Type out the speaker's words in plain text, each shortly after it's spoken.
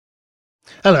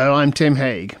Hello, I'm Tim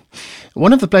Haig.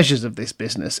 One of the pleasures of this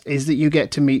business is that you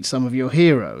get to meet some of your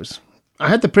heroes. I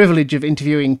had the privilege of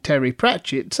interviewing Terry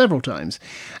Pratchett several times,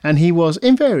 and he was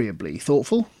invariably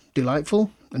thoughtful,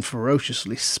 delightful, and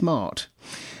ferociously smart.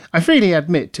 I freely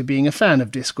admit to being a fan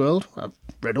of Discworld. I've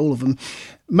read all of them.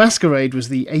 Maskerade was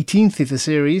the 18th of the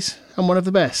series, and one of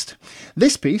the best.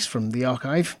 This piece from the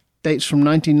archive dates from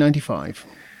 1995.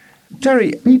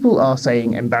 Terry, people are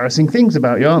saying embarrassing things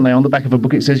about you, aren't they? On the back of a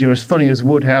book it says you're as funny as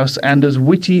Woodhouse and as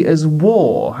witty as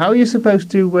War. How are you supposed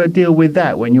to deal with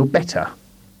that when you're better?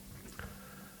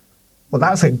 Well,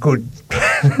 that's a good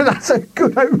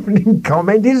opening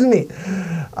comment, isn't it?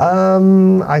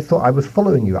 I thought I was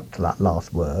following you up to that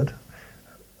last word.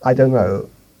 I don't know.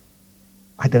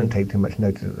 I don't take too much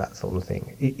notice of that sort of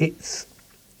thing. It's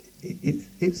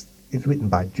written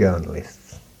by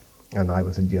journalists, and I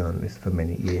was a journalist for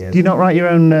many years. Do you not write your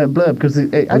own blurb? Because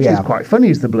it's quite funny,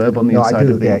 is the blurb on the inside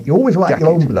of the yeah. You always write jacket.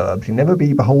 your own blurbs. You never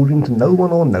be beholden to no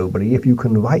one or nobody if you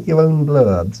can write your own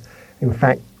blurbs. In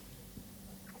fact,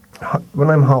 when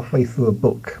I'm halfway through a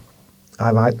book,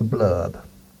 I write the blurb.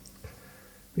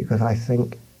 Because I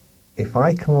think, if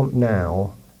I can't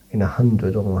now, in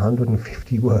 100 or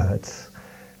 150 words,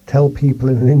 tell people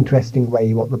in an interesting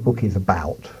way what the book is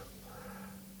about,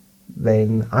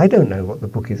 then I don't know what the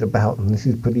book is about, and this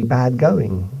is pretty bad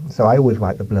going. So I always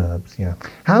write the blurbs, yeah.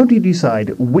 How do you decide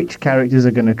which characters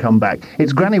are going to come back?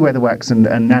 It's Granny Weatherwax and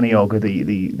Nanny are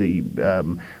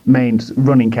the main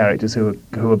running characters who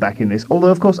are back in this.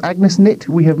 Although, of course, Agnes Nitt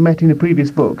we have met in a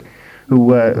previous book, who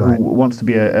wants to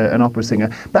be an opera singer.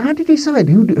 But how did you decide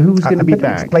who's going to be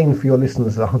back? Explain for your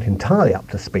listeners that aren't entirely up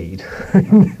to speed.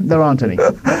 There aren't any.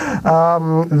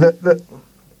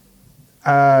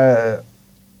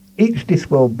 Each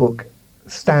Discworld book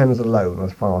stands alone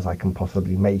as far as I can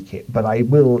possibly make it, but I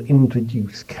will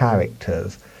introduce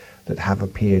characters that have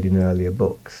appeared in earlier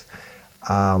books.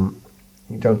 You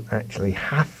don't actually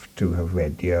have to have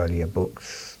read the earlier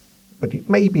books, but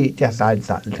maybe it just adds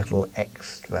that little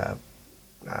extra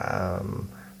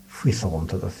frisson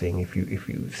to the thing if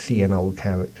you see an old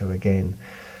character again.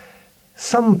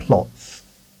 Some plots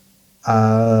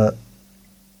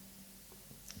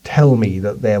tell me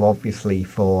that they're obviously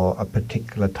for a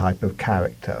particular type of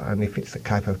character, and if it's the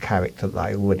type of character that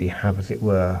I already have, as it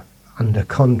were, under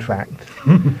contract,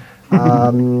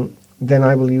 then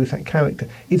I will use that character.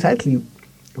 It's actually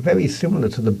very similar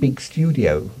to the big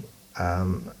studio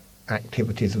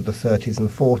activities of the 30s and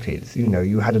 40s. You know,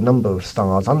 you had a number of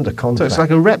stars under contract. So it's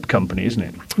like a rep company, isn't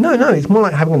it? No, it's more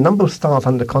like having a number of stars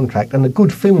under contract, and a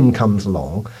good film comes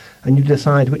along, and you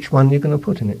decide which one you're going to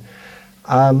put in it.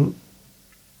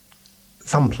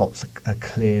 Some plots are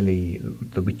clearly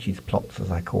the witches' plots,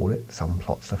 as I call it. Some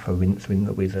plots are for Rincewind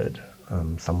the Wizard.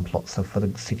 Some plots are for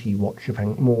the City Watch of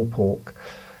Ankh-Morpork.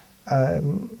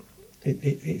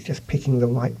 It's just picking the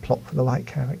right plot for the right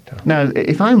character. Now,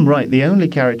 if I'm right, the only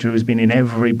character who's been in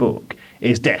every book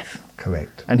is Death.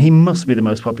 Correct. And he must be the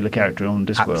most popular character on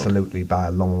Discworld. Absolutely, by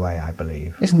a long way, I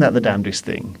believe. Isn't that the damnedest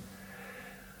thing?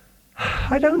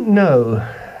 I don't know.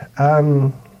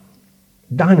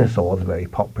 Dinosaurs are very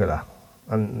popular.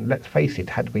 And let's face it,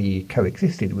 had we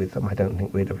coexisted with them, I don't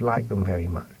think we'd have liked them very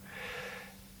much.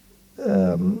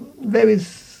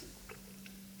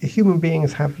 Human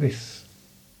beings have this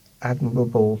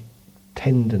admirable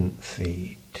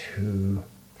tendency to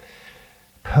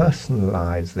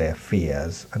personalise their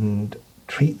fears and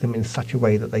treat them in such a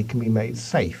way that they can be made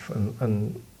safe.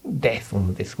 And Death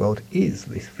on Discworld is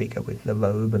this figure with the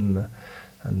robe and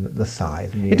the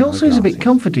scythe. And it also is a bit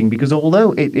comforting, because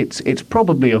although it's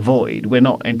probably a void, we're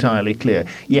not entirely clear,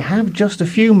 you have just a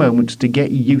few moments to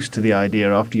get used to the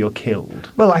idea after you're killed.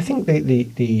 Well, I think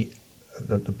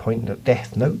the point that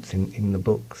Death notes in the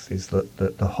books is that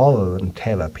the horror and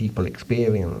terror people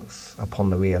experience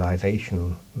upon the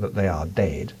realisation that they are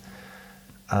dead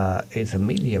is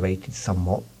ameliorated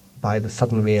somewhat by the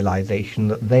sudden realisation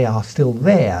that they are still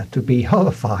there to be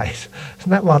horrified.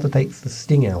 And that rather takes the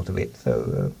sting out of it.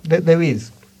 So there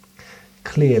is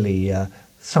clearly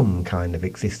some kind of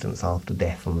existence after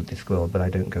death on the Discworld, but I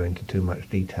don't go into too much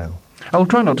detail. I will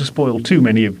try not to spoil too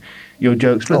many of your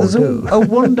jokes, but there's a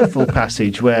wonderful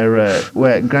passage where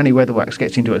Granny Weatherwax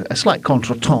gets into a slight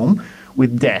contretemps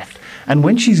with Death. And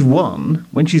when she's won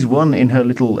in her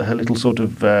little sort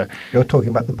of... You're talking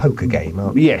about the poker game,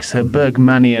 aren't you? Yes, her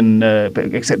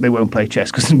Bergmanian, except they won't play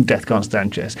chess because Death can't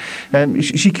stand chess.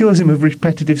 She cures him of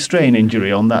repetitive strain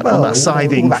injury on that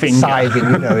scything finger.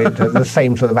 Scything, the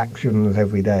same sort of actions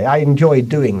every day. I enjoyed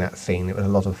doing that scene. It was a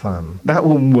lot of fun. That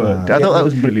one worked. I thought that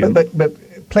was brilliant. But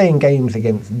playing games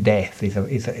against Death is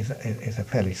a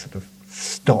fairly sort of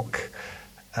stock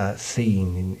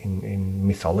scene in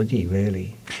mythology,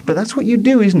 really. But that's what you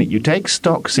do, isn't it? You take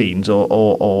stock scenes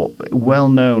or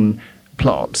well-known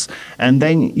plots, and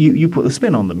then you put the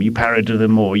spin on them. You parody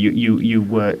them, or you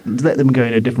let them go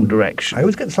in a different direction. I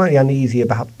always get slightly uneasy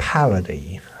about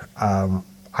parody.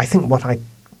 I think what I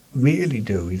really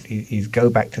do is go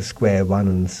back to square one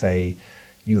and say,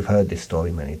 you've heard this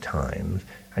story many times,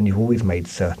 and you've always made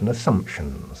certain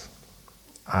assumptions.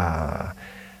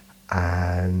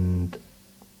 And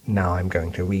now I'm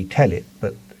going to retell it,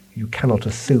 but you cannot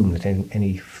assume that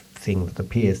anything that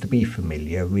appears to be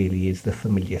familiar really is the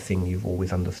familiar thing you've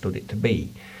always understood it to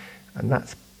be. And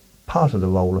that's part of the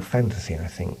role of fantasy, I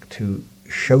think, to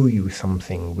show you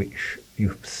something which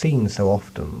you've seen so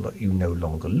often that you no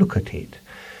longer look at it.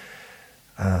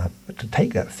 But to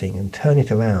take that thing and turn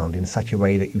it around in such a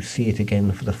way that you see it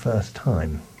again for the first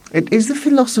time. Is the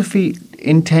philosophy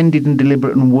intended and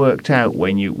deliberate and worked out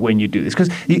when you do this? Because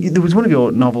there was one of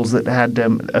your novels that had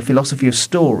a philosophy of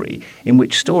story, in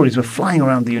which stories were flying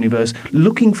around the universe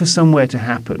looking for somewhere to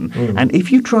happen. And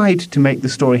if you tried to make the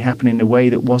story happen in a way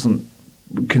that wasn't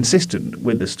consistent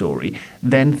with the story,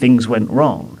 then things went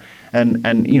wrong.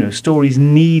 And stories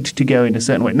need to go in a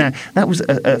certain way. Now, that was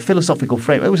a philosophical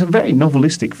frame. It was a very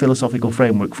novelistic philosophical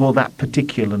framework for that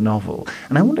particular novel.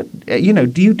 And I wonder,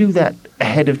 do you do that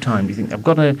ahead of time? Do you think, I've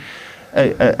got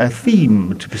a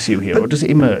theme to pursue here, or does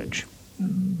it emerge?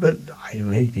 But I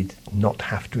really did not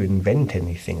have to invent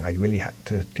anything. I really had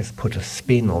to just put a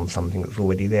spin on something that's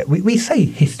already there. We say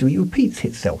history repeats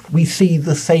itself. We see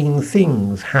the same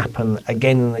things happen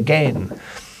again and again.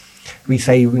 We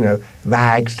say,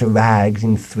 rags to rags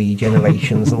in 3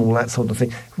 generations and all that sort of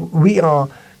thing. We are,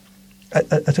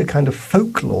 at a kind of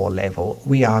folklore level,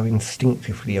 we are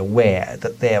instinctively aware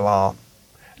that there are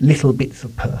little bits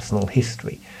of personal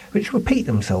history which repeat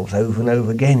themselves over and over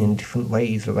again in different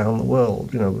ways around the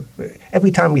world.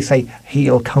 Every time we say,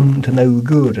 he'll come to no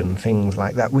good and things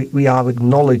like that, we are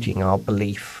acknowledging our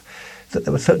belief that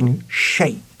there are certain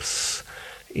shapes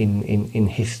in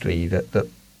history that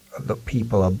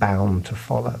people are bound to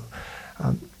follow.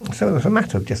 So it's a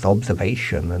matter of just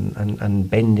observation and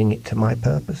bending it to my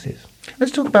purposes.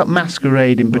 Let's talk about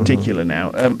Maskerade in particular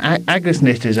now. Agnes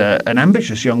Nitt is an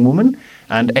ambitious young woman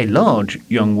and a large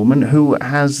young woman who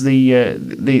has the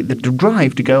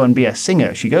drive to go and be a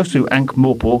singer. She goes to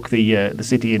Ankh-Morpork, the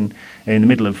city in the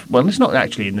middle of, well, it's not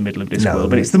actually in the middle of Discworld,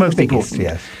 but it's the most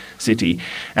important city,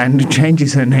 and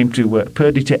changes her name to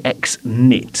Perdita X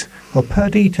Nitt. Well,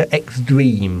 Perdita X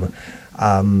Dream,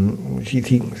 she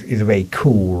thinks is a very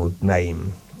cool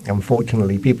name.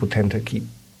 Unfortunately, people tend to keep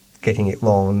getting it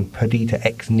wrong, and Perdita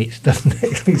X Nitt doesn't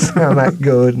actually sound that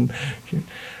good.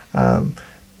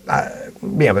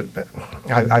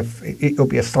 You'll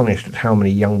be astonished at how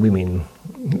many young women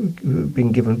who've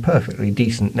been given perfectly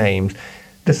decent names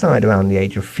decide around the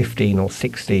age of 15 or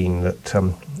 16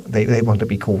 that they want to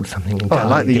be called something entirely I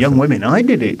like the different. young women. I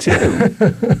did it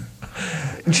too.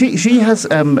 She has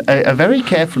a very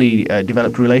carefully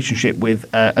developed relationship with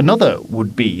another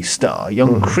would-be star,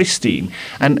 young Christine.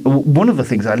 And one of the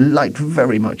things I liked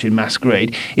very much in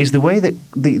Maskerade is the way that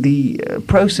the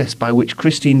process by which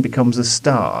Christine becomes a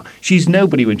star. She's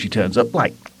nobody when she turns up,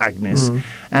 like Agnes.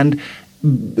 And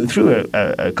through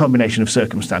a combination of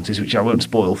circumstances, which I won't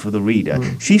spoil for the reader,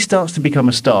 she starts to become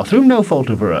a star through no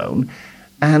fault of her own.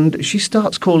 And she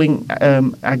starts calling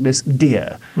Agnes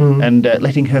dear and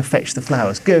letting her fetch the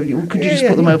flowers. Could you just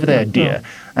put them over there, dear?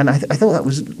 And I thought that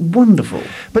was wonderful.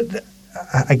 But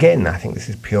again, I think this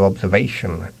is pure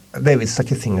observation. There is such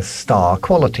a thing as star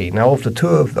quality. Now, of the two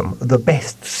of them, the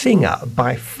best singer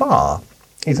by far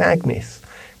is Agnes.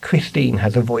 Christine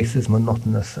has a voice as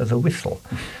monotonous as a whistle,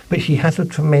 but she has a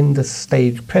tremendous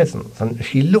stage presence, and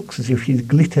she looks as if she's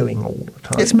glittering all the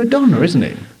time. It's Madonna, isn't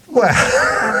it? Well,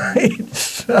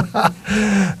 it's.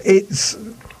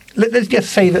 Let's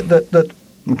just say that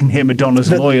you can hear Madonna's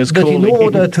lawyers calling.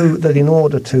 In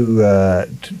order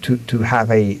to have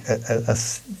a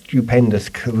stupendous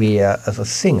career as a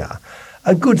singer,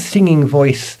 a good singing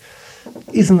voice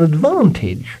is an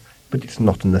advantage, but it's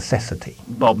not a necessity.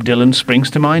 Bob Dylan springs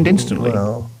to mind instantly.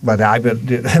 Well, but I would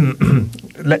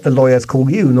let the lawyers call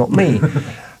you, not me.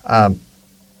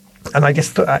 And I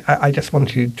just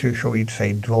want you to, shall we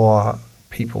say, draw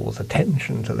people's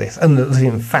attention to this, and that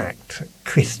in fact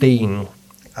Christine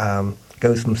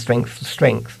goes from strength to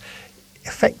strength,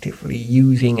 effectively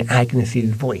using Agnes's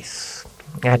voice.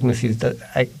 Agnes is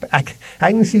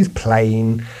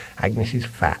plain, Agnes is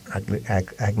fat,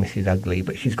 Agnes is ugly,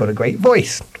 but she's got a great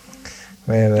voice.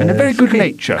 And a very good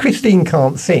nature. Christine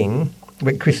can't sing,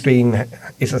 but Christine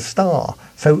is a star.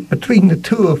 So between the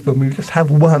two of them, you just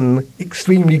have one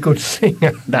extremely good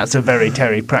singer. That's a very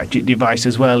Terry Pratchett device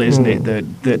as well, isn't it?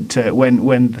 That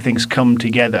when the things come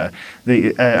together,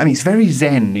 it's very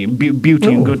zen.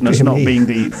 Beauty and goodness not being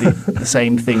the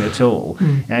same thing at all.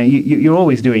 You're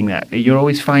always doing that. You're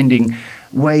always finding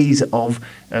ways of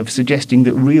suggesting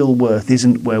that real worth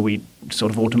isn't where we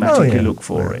sort of automatically look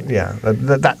for it. Yeah,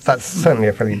 that's certainly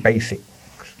a fairly basic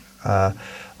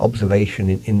observation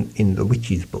in the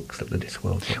witches books of the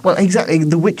Discworld books. Well, exactly.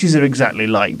 The witches are exactly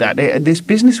like that. This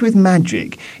business with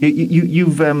magic,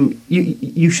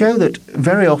 you show that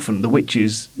very often the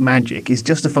witches' magic is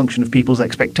just a function of people's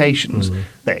expectations.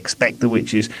 They expect the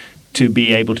witches to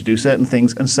be able to do certain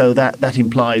things, and so that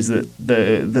implies that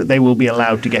they will be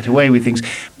allowed to get away with things.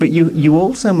 But you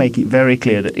also make it very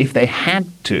clear that if they had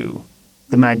to,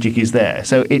 the magic is there.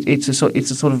 So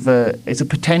it's a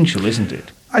potential, isn't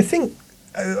it? I think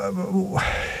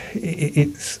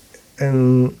it's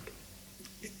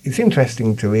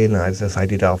interesting to realise, as I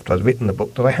did after I'd written the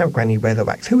book, that I have Granny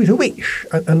Weatherwax, who is a witch,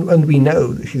 and we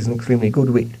know that she's an extremely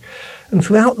good witch. And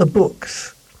throughout the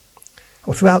books,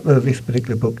 or throughout this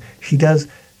particular book, she does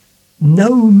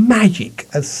no magic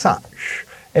as such.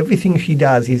 Everything she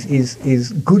does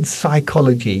is good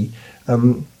psychology,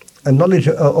 a knowledge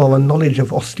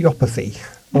of osteopathy,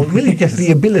 or really just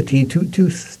the ability to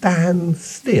stand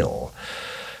still.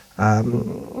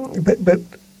 But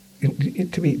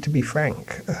to be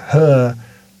frank, the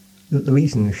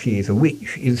reason she is a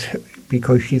witch is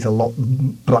because she's a lot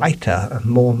brighter and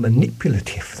more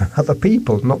manipulative than other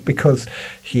people, not because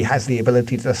she has the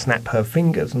ability to snap her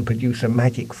fingers and produce a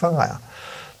magic fire.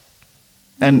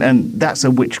 And that's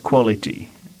a witch quality.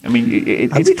 I mean,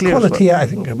 it's clear. I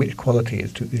think a witch quality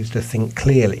is to think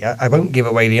clearly. I won't give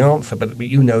away the answer, but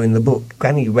you know, in the book,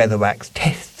 Granny Weatherwax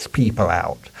tests people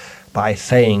out by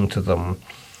saying to them,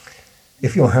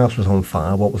 if your house was on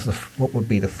fire, what would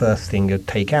be the first thing you'd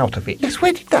take out of it? Yes,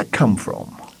 where did that come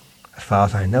from? As far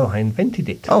as I know, I invented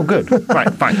it. Oh, good.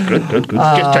 Right, fine, good. Just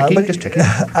checking.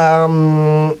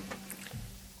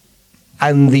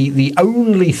 And the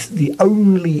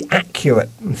only accurate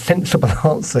and sensible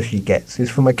answer she gets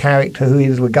is from a character who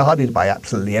is regarded by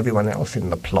absolutely everyone else in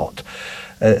the plot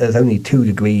as only 2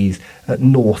 degrees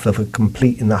north of a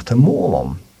complete and utter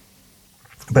moron.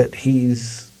 But he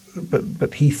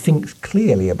thinks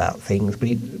clearly about things, but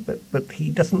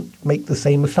he doesn't make the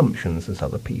same assumptions as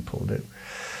other people do.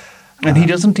 And he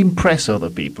doesn't impress other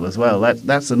people as well.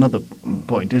 That's another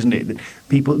point, isn't it? That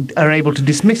people are able to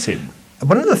dismiss him.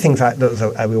 One of the things that was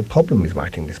a real problem with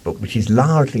writing this book, which is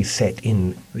largely set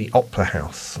in the opera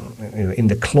house, in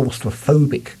the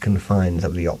claustrophobic confines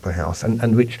of the opera house,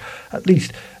 and which, at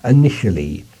least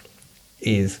initially,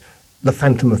 is the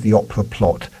Phantom of the Opera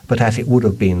plot, but as it would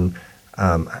have been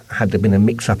had there been a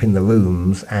mix-up in the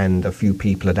rooms and a few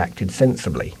people had acted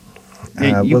sensibly.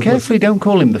 You carefully don't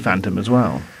call him the Phantom as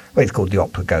well. Well, it's called the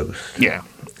Opera Ghost. Yeah.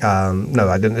 No,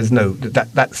 I don't. There's no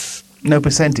that's. No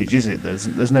percentage, is it?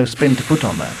 There's no spin to put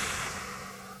on that.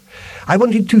 I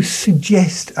wanted to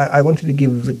suggest. I wanted to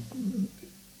give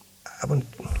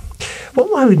what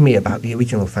worried me about the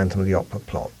original Phantom of the Opera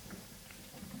plot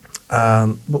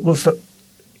was that,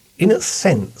 in a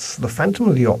sense, the Phantom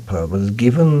of the Opera was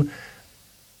given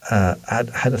had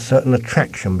a certain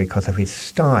attraction because of his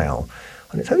style.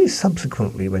 And it's only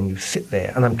subsequently when you sit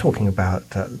there, and I'm talking about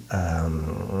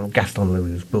Gaston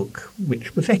Leroux's book,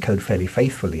 which was echoed fairly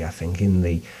faithfully, I think, in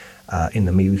the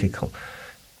musical.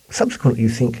 Subsequently, you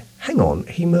think, hang on,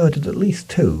 he murdered at least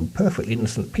 2 perfectly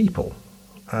innocent people.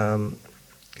 He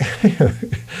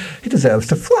deserves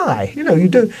to fly. You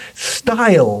don't.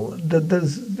 Style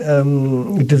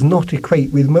does not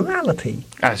equate with morality,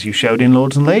 as you showed in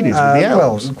Lords and Ladies with the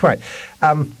elves. Well, quite.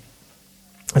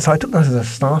 And so I took that as a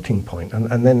starting point,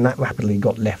 and then that rapidly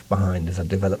got left behind as I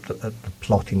developed the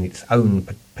plot in its own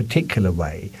particular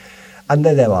way. And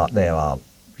then there are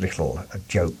little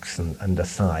jokes and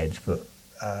asides that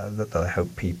I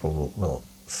hope people will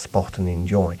spot and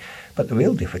enjoy. But the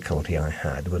real difficulty I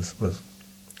had was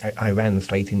I ran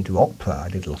straight into opera. I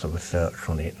did a lot of research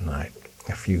on it, and a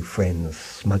few friends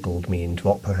smuggled me into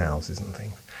opera houses and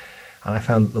things. And I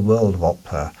found that the world of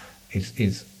opera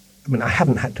is I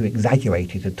haven't had to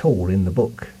exaggerate it at all in the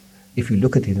book. If you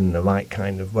look at it in the right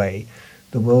kind of way,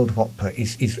 the world of opera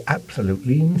is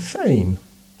absolutely insane.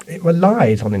 It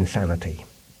relies on insanity.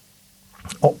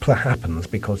 Opera happens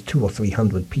because 200 or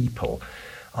 300 people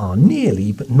are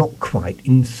nearly but not quite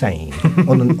insane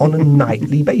on a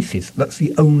nightly basis. That's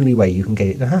the only way you can get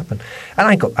it to happen.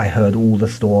 And I heard all the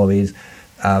stories,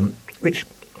 which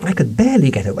I could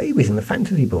barely get away with in the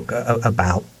fantasy book,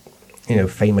 about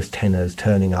famous tenors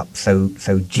turning up so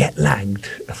jet lagged.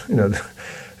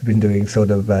 They've been doing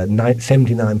sort of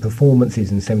 79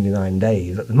 performances in 79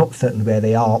 days. That they're not certain where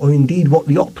they are, or indeed what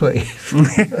the opera is.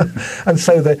 And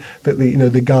so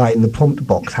the guy in the prompt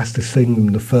box has to sing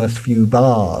them the first few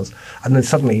bars, and then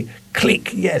suddenly,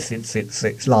 click! Yes,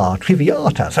 it's La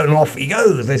Traviata. So off he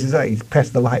goes. He's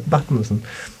pressed the right buttons, and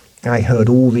I heard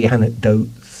all the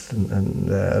anecdotes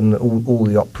and all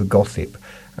the opera gossip.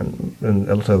 And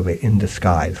a lot of it in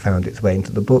disguise found its way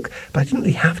into the book. But I didn't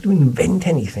really have to invent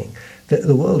anything.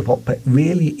 The world of opera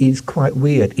really is quite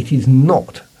weird. It is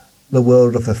not the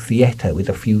world of the theatre with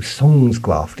a few songs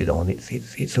grafted on.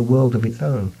 It's a world of its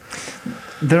own.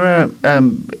 There are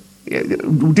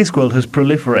Discworld has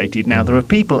proliferated now. There are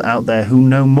people out there who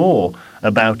know more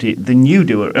about it than you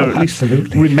do, or at least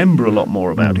remember a lot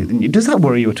more about it than you. Does that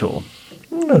worry you at all?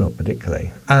 No, not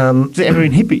particularly. Does it ever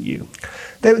inhibit you?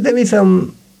 There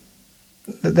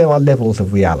are levels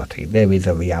of reality. There is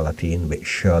a reality in which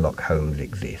Sherlock Holmes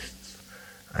exists,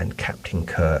 and Captain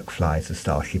Kirk flies the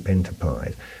Starship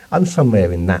Enterprise, and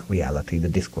somewhere in that reality the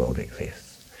Discworld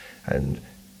exists. And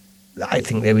I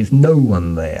think there is no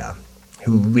one there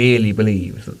who really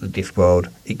believes that the Discworld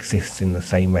exists in the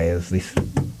same way as this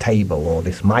table or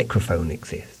this microphone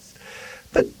exists.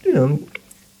 But,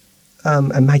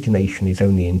 imagination is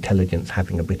only intelligence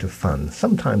having a bit of fun.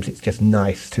 Sometimes it's just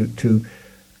nice to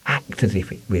act as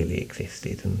if it really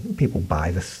existed, and people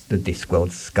buy the Discworld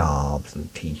scarves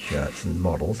and T-shirts and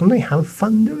models, and they have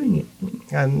fun doing it,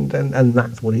 and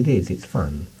that's what it is. It's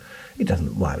fun. It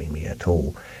doesn't worry me at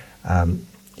all.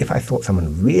 If I thought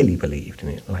someone really believed in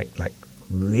it, like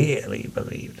really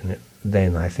believed in it,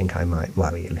 then I think I might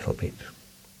worry a little bit.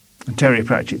 Terry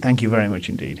Pratchett, thank you very much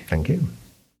indeed. Thank you.